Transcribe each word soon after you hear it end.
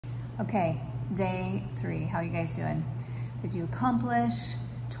Okay, day 3, how are you guys doing? Did you accomplish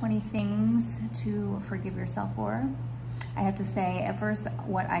 20 things to forgive yourself for? I have to say, at first,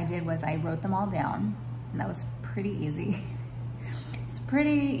 what I did was I wrote them all down, and that was pretty easy. It's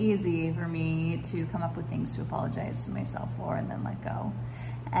pretty easy for me to come up with things to apologize to myself for and then let go.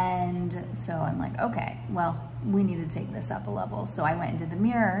 And so I'm like, okay, well, we need to take this up a level. So I went into the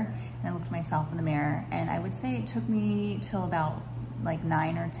mirror and I looked at myself in the mirror, and I would say it took me till about like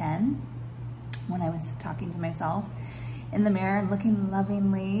 9 or 10 when I was talking to myself in the mirror and looking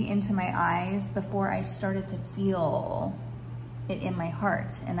lovingly into my eyes before I started to feel it in my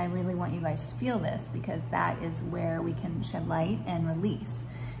heart. And I really want you guys to feel this, because that is where we can shed light and release,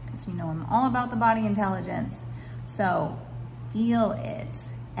 because you know I'm all about the body intelligence. So feel it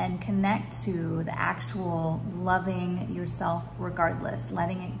and connect to the actual loving yourself regardless,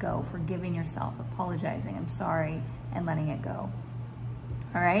 letting it go, forgiving yourself, apologizing, I'm sorry, and letting it go.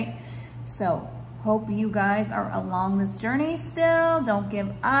 All right, so hope you guys are along this journey still. Don't give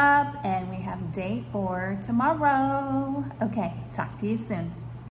up, and we have day 4 tomorrow. Okay, talk to you soon.